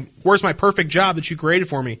 Where's my perfect job that you created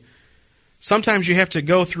for me? Sometimes you have to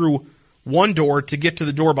go through one door to get to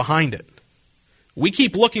the door behind it. We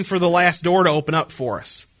keep looking for the last door to open up for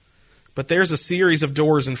us. But there's a series of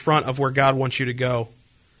doors in front of where God wants you to go.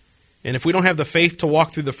 And if we don't have the faith to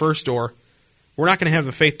walk through the first door, we're not going to have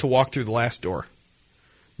the faith to walk through the last door.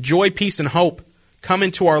 Joy, peace, and hope come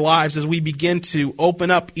into our lives as we begin to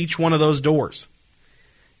open up each one of those doors.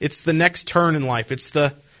 It's the next turn in life. It's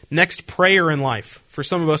the next prayer in life. For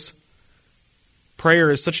some of us,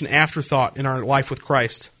 prayer is such an afterthought in our life with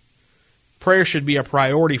Christ. Prayer should be a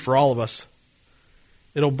priority for all of us.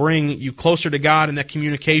 It'll bring you closer to God in that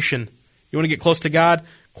communication. You want to get close to God?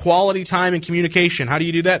 Quality time and communication. How do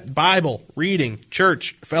you do that? Bible, reading,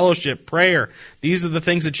 church, fellowship, prayer. These are the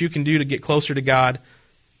things that you can do to get closer to God.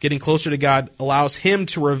 Getting closer to God allows him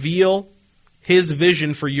to reveal his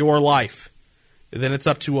vision for your life. And then it's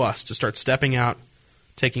up to us to start stepping out,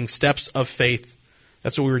 taking steps of faith.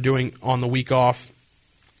 That's what we were doing on the week off.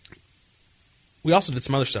 We also did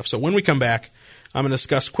some other stuff. So when we come back, I'm going to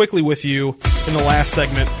discuss quickly with you in the last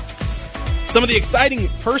segment some of the exciting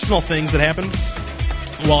personal things that happened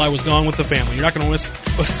while I was gone with the family. You're not going to miss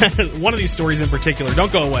one of these stories in particular.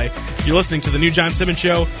 Don't go away. You're listening to the new John Simmons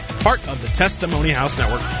Show, part of the Testimony House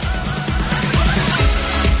Network.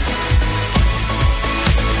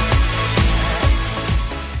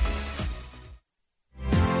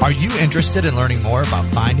 Are you interested in learning more about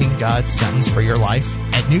finding God's sentence for your life?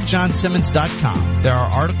 At newjohnsimmons.com, there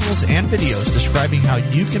are articles and videos describing how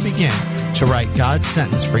you can begin to write God's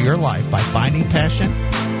sentence for your life by finding passion,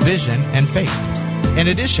 vision, and faith. In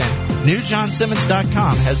addition,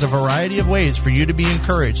 newjohnsimmons.com has a variety of ways for you to be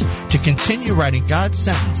encouraged to continue writing God's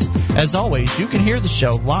sentence. As always, you can hear the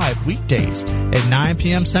show live weekdays at 9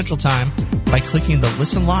 p.m. Central Time by clicking the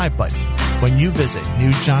Listen Live button when you visit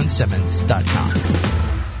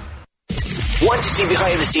newjohnsimmons.com. Want to see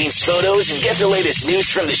behind-the-scenes photos and get the latest news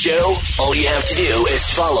from the show? All you have to do is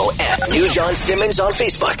follow @New John Simmons on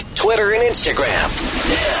Facebook, Twitter, and Instagram.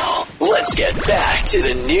 Now, let's get back to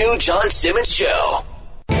the New John Simmons Show.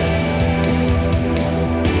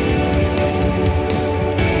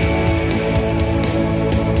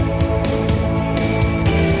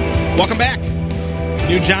 Welcome back.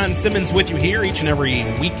 New John Simmons with you here each and every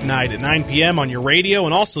weeknight at 9 p.m. on your radio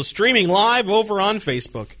and also streaming live over on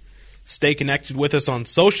Facebook. Stay connected with us on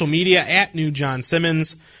social media @New John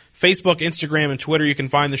Simmons, Facebook, Instagram, and Twitter. You can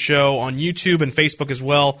find the show on YouTube and Facebook as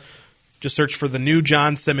well. Just search for the New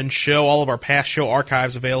John Simmons Show. All of our past show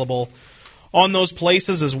archives available on those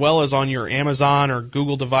places as well as on your Amazon or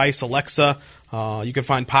Google device, Alexa. You can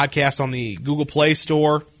find podcasts on the Google Play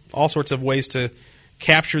Store. All sorts of ways to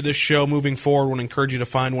capture this show moving forward. I want to encourage you to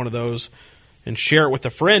find one of those and share it with a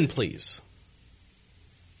friend, please.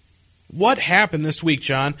 What happened this week,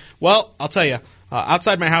 John? Well, I'll tell you.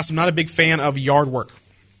 Outside my house, I'm not a big fan of yard work.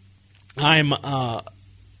 I'm not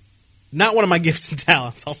one of my gifts and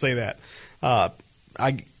talents, I'll say that.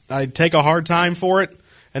 I take a hard time for it,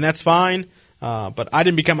 and that's fine. But I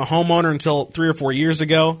didn't become a homeowner until 3 or 4 years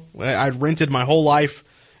ago. I rented my whole life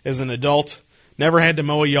as an adult. Never had to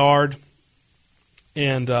mow a yard.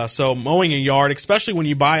 And so mowing a yard, especially when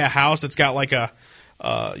you buy a house that's got like a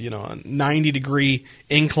 90-degree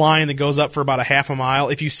incline that goes up for about a half a mile.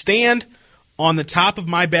 If you stand on the top of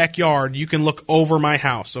my backyard, you can look over my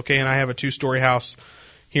house, okay? And I have a 2-story house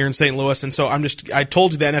here in St. Louis. And so I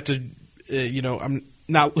told you that not to, I'm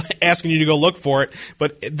not asking you to go look for it,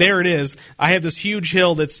 but there it is. I have this huge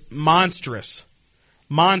hill that's monstrous.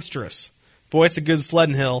 Monstrous. Boy, it's a good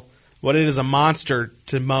sledding hill. But it is a monster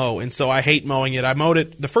to mow, and so I hate mowing it. I mowed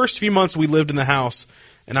it the first few months we lived in the house,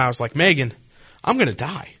 and I was like, Megan, I'm going to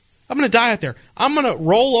die. I'm going to die out there. I'm going to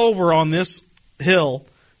roll over on this hill.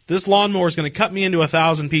 This lawnmower is going to cut me into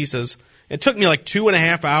 1,000 pieces. It took me like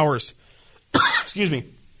 2.5 hours. Excuse me.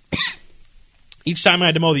 Each time I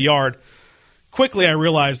had to mow the yard. Quickly I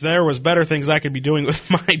realized there was better things I could be doing with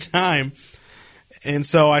my time, and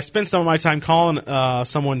so I spent some of my time calling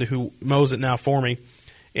someone who mows it now for me.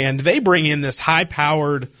 And they bring in this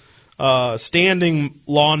high-powered standing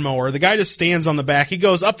lawnmower. The guy just stands on the back. He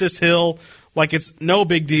goes up this hill like it's no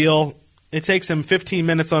big deal. It takes him 15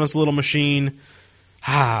 minutes on his little machine.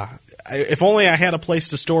 If only I had a place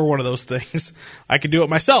to store one of those things, I could do it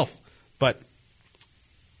myself. But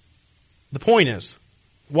the point is,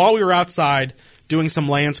 while we were outside doing some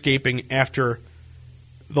landscaping after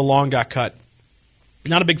the lawn got cut,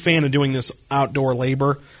 not a big fan of doing this outdoor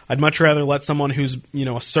labor. I'd much rather let someone who's,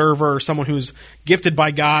 a server or someone who's gifted by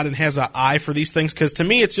God and has an eye for these things, because to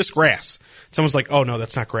me it's just grass. Someone's like, oh, no,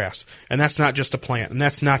 that's not grass, and that's not just a plant, and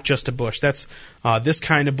that's not just a bush. That's this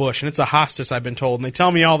kind of bush, and it's a hostas, I've been told. And they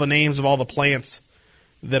tell me all the names of all the plants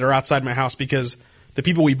that are outside my house, because the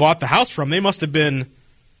people we bought the house from, they must have been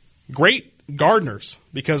great gardeners,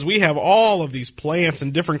 because we have all of these plants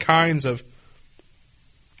and different kinds of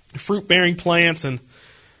fruit-bearing plants, and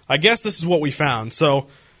I guess this is what we found. So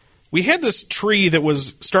we had this tree that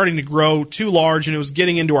was starting to grow too large, and it was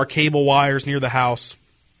getting into our cable wires near the house.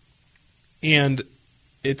 And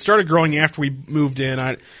it started growing after we moved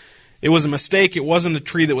in. It was a mistake. It wasn't a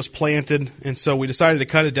tree that was planted, and so we decided to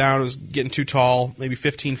cut it down. It was getting too tall, maybe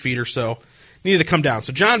 15 feet or so. Needed to come down.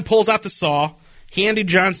 So John pulls out the saw. Handy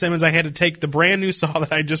John Simmons. I had to take the brand new saw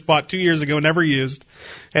that I just bought 2 years ago, never used.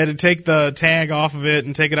 I had to take the tag off of it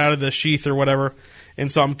and take it out of the sheath or whatever.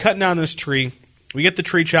 And so I'm cutting down this tree. We get the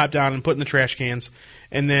tree chopped down and put in the trash cans.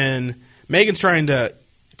 And then Megan's trying to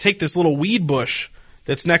take this little weed bush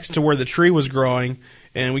that's next to where the tree was growing.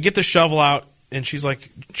 And we get the shovel out, and she's like,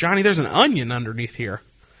 Johnny, there's an onion underneath here.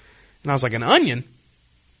 And I was like, an onion?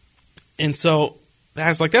 And so I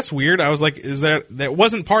was like, that's weird. I was like, that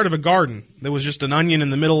wasn't part of a garden. There was just an onion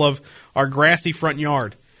in the middle of our grassy front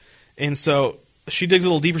yard. And so she digs a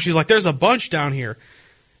little deeper. She's like, there's a bunch down here.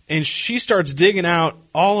 And she starts digging out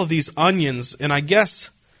all of these onions. And I guess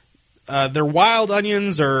they're wild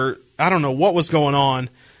onions, or I don't know what was going on.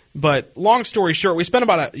 But long story short, we spent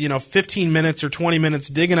about 15 minutes or 20 minutes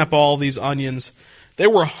digging up all these onions. There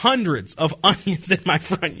were hundreds of onions in my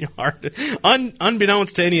front yard.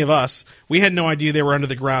 Unbeknownst to any of us, we had no idea they were under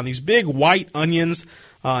the ground. These big white onions,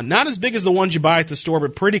 not as big as the ones you buy at the store,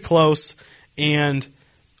 but pretty close. And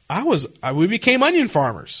we became onion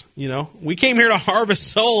farmers. We came here to harvest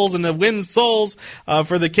souls and to win souls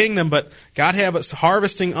for the kingdom. But God had us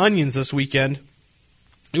harvesting onions this weekend.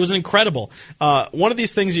 It was incredible. One of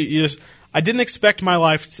these things I didn't expect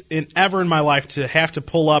ever in my life to have to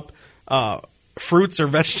pull up fruits or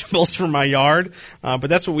vegetables from my yard, but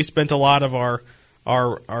that's what we spent a lot of our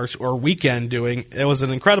our weekend doing. It was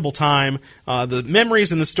an incredible time. The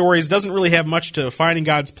memories and the stories doesn't really have much to finding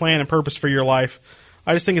God's plan and purpose for your life.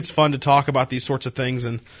 I just think it's fun to talk about these sorts of things.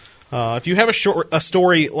 And if you have a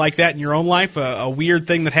story like that in your own life, a weird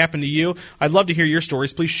thing that happened to you, I'd love to hear your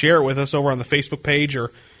stories. Please share it with us over on the Facebook page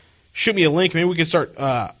or shoot me a link. Maybe we can start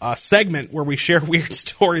a segment where we share weird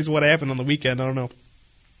stories, what happened on the weekend. I don't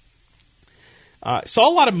know. Saw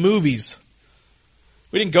a lot of movies.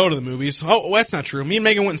 We didn't go to the movies. Oh, well, that's not true. Me and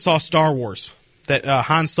Megan went and saw Star Wars, that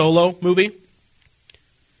Han Solo movie. I'm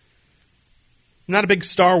not a big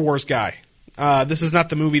Star Wars guy. This is not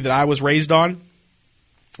the movie that I was raised on,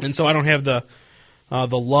 and so I don't have the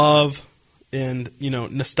love and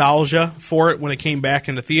nostalgia for it when it came back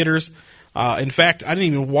into theaters. In fact, I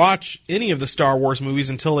didn't even watch any of the Star Wars movies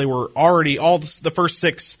until they were already, the first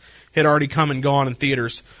 6 had already come and gone in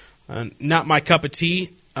theaters. Not my cup of tea.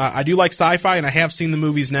 I do like sci-fi, and I have seen the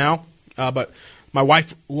movies now, but my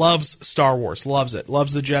wife loves Star Wars, loves it,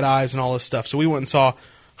 loves the Jedis and all this stuff. So we went and saw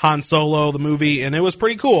Han Solo, the movie, and it was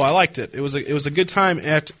pretty cool. I liked it. It was a good time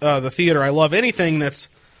at the theater. I love anything that's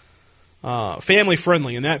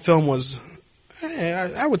family-friendly, and that film was,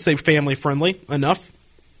 I would say, family-friendly enough.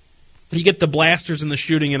 You get the blasters and the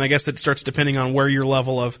shooting, and I guess it starts depending on where your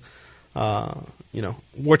level of,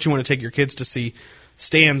 what you want to take your kids to see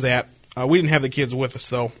stands at. We didn't have the kids with us,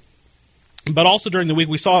 though. But also during the week,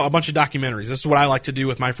 we saw a bunch of documentaries. This is what I like to do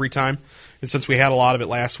with my free time. And since we had a lot of it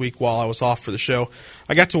last week while I was off for the show,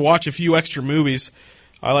 I got to watch a few extra movies.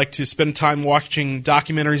 I like to spend time watching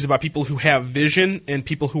documentaries about people who have vision and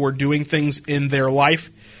people who are doing things in their life.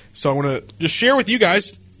 So I want to just share with you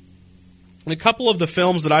guys a couple of the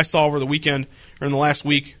films that I saw over the weekend or in the last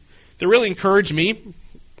week that really encouraged me.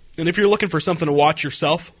 And if you're looking for something to watch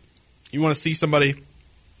yourself, you want to see somebody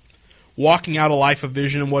walking out a life of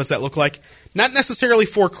vision, and what does that look like? Not necessarily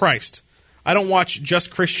for Christ. I don't watch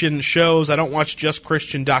just Christian shows. I don't watch just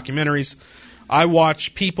Christian documentaries. I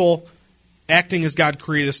watch people acting as God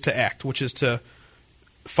created us to act, which is to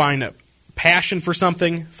find a passion for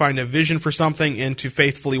something, find a vision for something, and to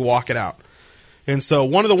faithfully walk it out. And so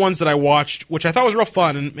one of the ones that I watched, which I thought was real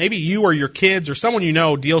fun, and maybe you or your kids or someone you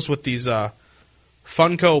know deals with these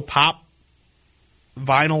Funko Pop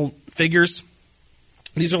vinyl figures.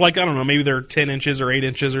 These are like, I don't know, maybe they're 10 inches or 8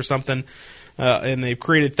 inches or something. And they've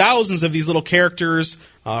created thousands of these little characters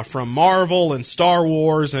from Marvel and Star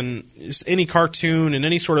Wars and just any cartoon and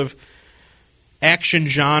any sort of action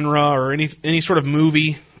genre or any sort of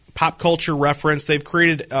movie, pop culture reference. They've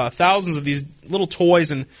created thousands of these little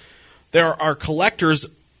toys, and there are collectors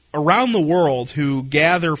around the world who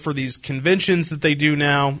gather for these conventions that they do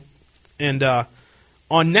now. And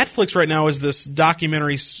on Netflix right now is this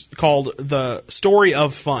documentary called The Story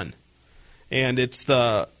of Fun. And it's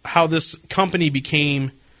how this company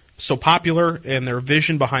became so popular and their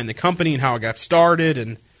vision behind the company and how it got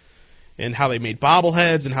started and how they made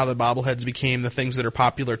bobbleheads and how the bobbleheads became the things that are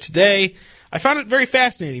popular today. I found it very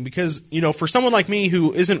fascinating because, for someone like me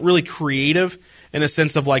who isn't really creative in a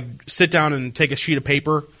sense of like sit down and take a sheet of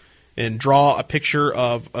paper and draw a picture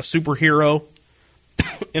of a superhero,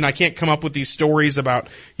 and I can't come up with these stories about,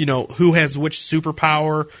 who has which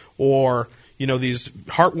superpower or, these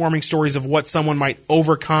heartwarming stories of what someone might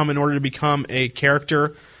overcome in order to become a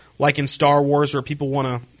character, like in Star Wars, where people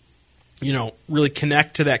want to, really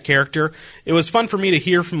connect to that character. It was fun for me to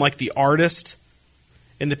hear from, like, the artist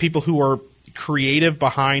and the people who are creative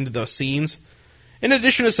behind the scenes, in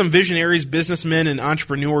addition to some visionaries, businessmen, and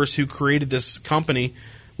entrepreneurs who created this company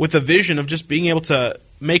with a vision of just being able to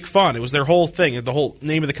make fun. It was their whole thing. The whole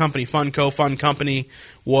name of the company, Funko, Fun Company,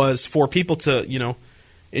 was for people to,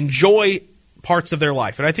 enjoy parts of their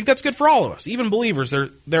life. And I think that's good for all of us, even believers.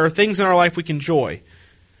 There are things in our life we can enjoy.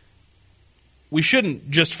 We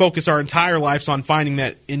shouldn't just focus our entire lives on finding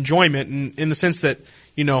that enjoyment in the sense that,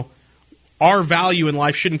 our value in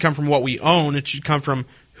life shouldn't come from what we own. It should come from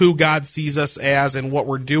who God sees us as and what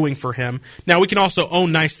we're doing for Him. Now, we can also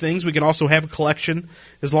own nice things. We can also have a collection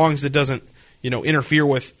as long as it doesn't, interfere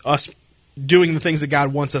with us doing the things that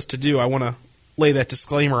God wants us to do. I want to lay that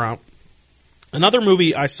disclaimer out. Another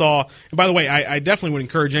movie I saw, and by the way, I definitely would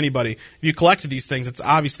encourage anybody, if you collect these things, it's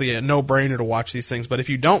obviously a no-brainer to watch these things, but if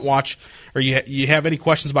you don't watch, or you have any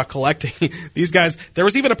questions about collecting, these guys, there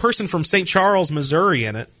was even a person from St. Charles, Missouri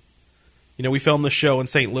in it. We filmed this show in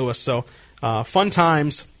St. Louis, so fun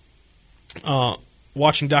times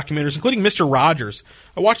watching documentaries, including Mr. Rogers.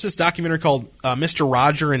 I watched this documentary called Mr.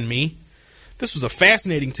 Roger and Me. This was a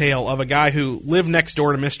fascinating tale of a guy who lived next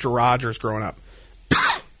door to Mr. Rogers growing up.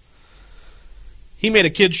 he made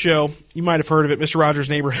a kids show. You might have heard of it, Mr. Rogers'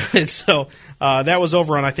 Neighborhood. So that was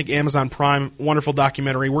over on, I think, Amazon Prime. Wonderful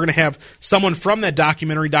documentary. We're going to have someone from that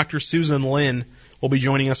documentary, Dr. Susan Lynn, will be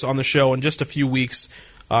joining us on the show in just a few weeks.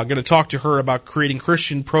 Going to talk to her about creating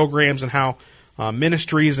Christian programs and how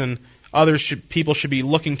ministries and others people should be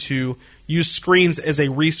looking to use screens as a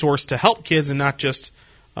resource to help kids and not just,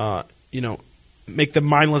 make them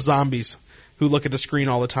mindless zombies who look at the screen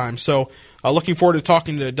all the time. So looking forward to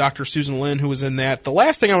talking to Dr. Susan Lynn, who was in that. The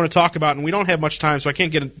last thing I want to talk about, and we don't have much time, so I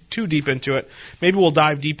can't get too deep into it. Maybe we'll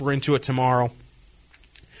dive deeper into it tomorrow,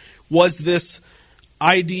 was this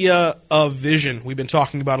idea of vision we've been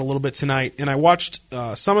talking about a little bit tonight. And I watched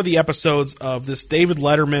some of the episodes of this David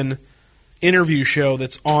Letterman interview show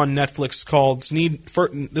that's on Netflix called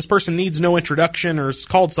This Person Needs No Introduction, or it's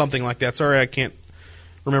called something like that. Sorry, I can't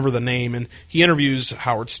remember the name. And he interviews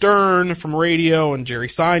Howard Stern from radio and Jerry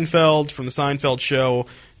Seinfeld from the Seinfeld Show,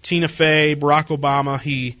 Tina Fey, Barack Obama.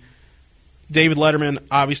 David Letterman,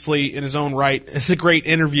 obviously, in his own right, is a great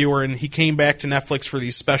interviewer, and he came back to Netflix for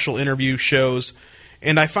these special interview shows.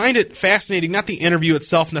 And I find it fascinating, not the interview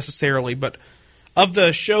itself necessarily, but of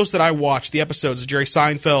the shows that I watched, the episodes, Jerry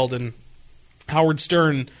Seinfeld and Howard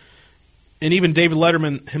Stern, and even David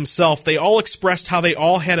Letterman himself, they all expressed how they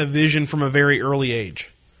all had a vision from a very early age.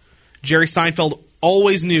 Jerry Seinfeld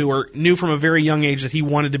always knew from a very young age that he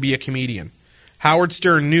wanted to be a comedian. Howard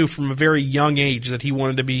Stern knew from a very young age that he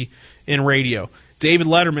wanted to be in radio. David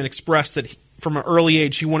Letterman expressed that from an early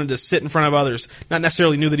age he wanted to sit in front of others. Not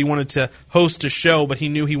necessarily knew that he wanted to host a show, but he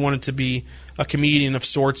knew he wanted to be a comedian of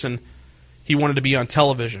sorts, and he wanted to be on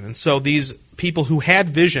television. And so these people who had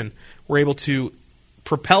vision were able to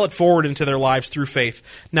propel it forward into their lives through faith.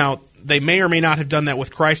 Now, they may or may not have done that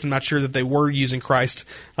with Christ. I'm not sure that they were using Christ.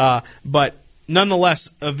 But nonetheless,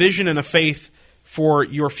 a vision and a faith for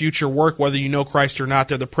your future work, whether you know Christ or not,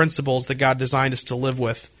 they're the principles that God designed us to live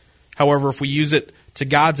with. However, if we use it to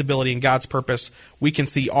God's ability and God's purpose, we can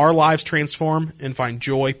see our lives transform and find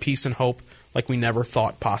joy, peace, and hope like we never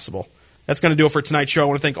thought possible. That's going to do it for tonight's show. I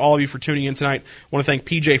want to thank all of you for tuning in tonight. I want to thank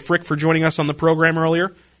PJ Frick for joining us on the program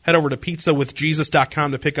earlier. Head over to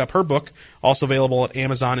pizzawithjesus.com to pick up her book, also available at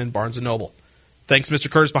Amazon and Barnes & Noble. Thanks, Mr.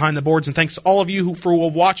 Curtis behind the boards, and thanks to all of you who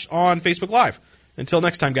have watched on Facebook Live. Until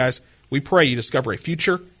next time, guys, we pray you discover a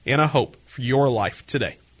future and a hope for your life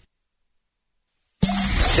today.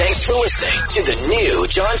 Thanks for listening to the new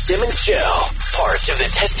John Simmons Show, part of the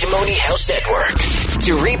Testimony House Network.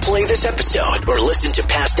 To replay this episode or listen to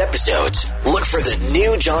past episodes, look for the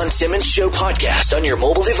new John Simmons Show podcast on your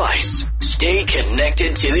mobile device. Stay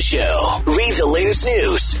connected to the show. Read the latest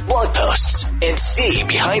news, blog posts, and see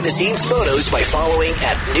behind-the-scenes photos by following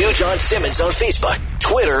 @New John Simmons on Facebook,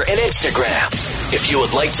 Twitter, and Instagram. If you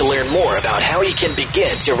would like to learn more about how you can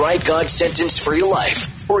begin to write God's sentence for your life,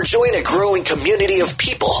 or join a growing community of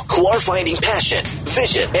people who are finding passion,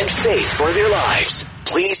 vision, and faith for their lives,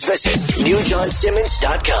 please visit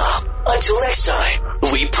newjohnsimmons.com. Until next time,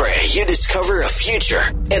 we pray you discover a future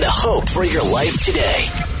and a hope for your life today.